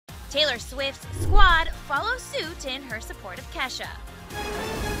Taylor Swift's squad follows suit in her support of Kesha.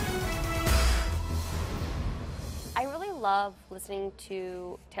 I really love listening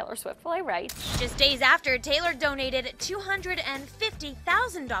to Taylor Swift while I write. Just days after, Taylor donated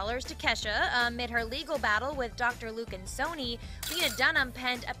 $250,000 to Kesha amid her legal battle with Dr. Luke and Sony. Lena Dunham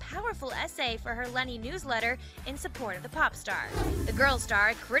penned a powerful essay for her Lenny newsletter in support of the pop star. The girl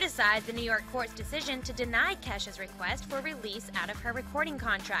star criticized the New York court's decision to deny Kesha's request for release out of her recording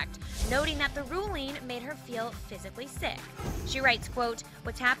contract, noting that the ruling made her feel physically sick. She writes, quote,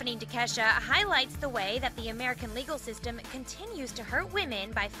 "What's happening to Kesha highlights the way that the American legal system continues to hurt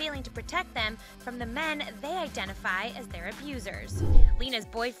women by failing to protect them from the men they identify as their abusers." Lena's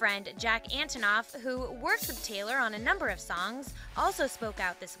boyfriend, Jack Antonoff, who works with Taylor on a number of songs, also spoke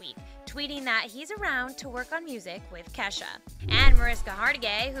out this week, tweeting that he's around to work on music with Kesha. And Mariska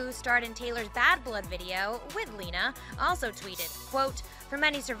Hargitay, who starred in Taylor's Bad Blood video with Lena, also tweeted, quote, "For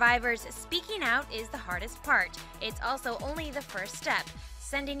many survivors, speaking out is the hardest part. It's also only the first step.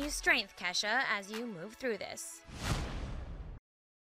 Sending you strength, Kesha, as you move through this."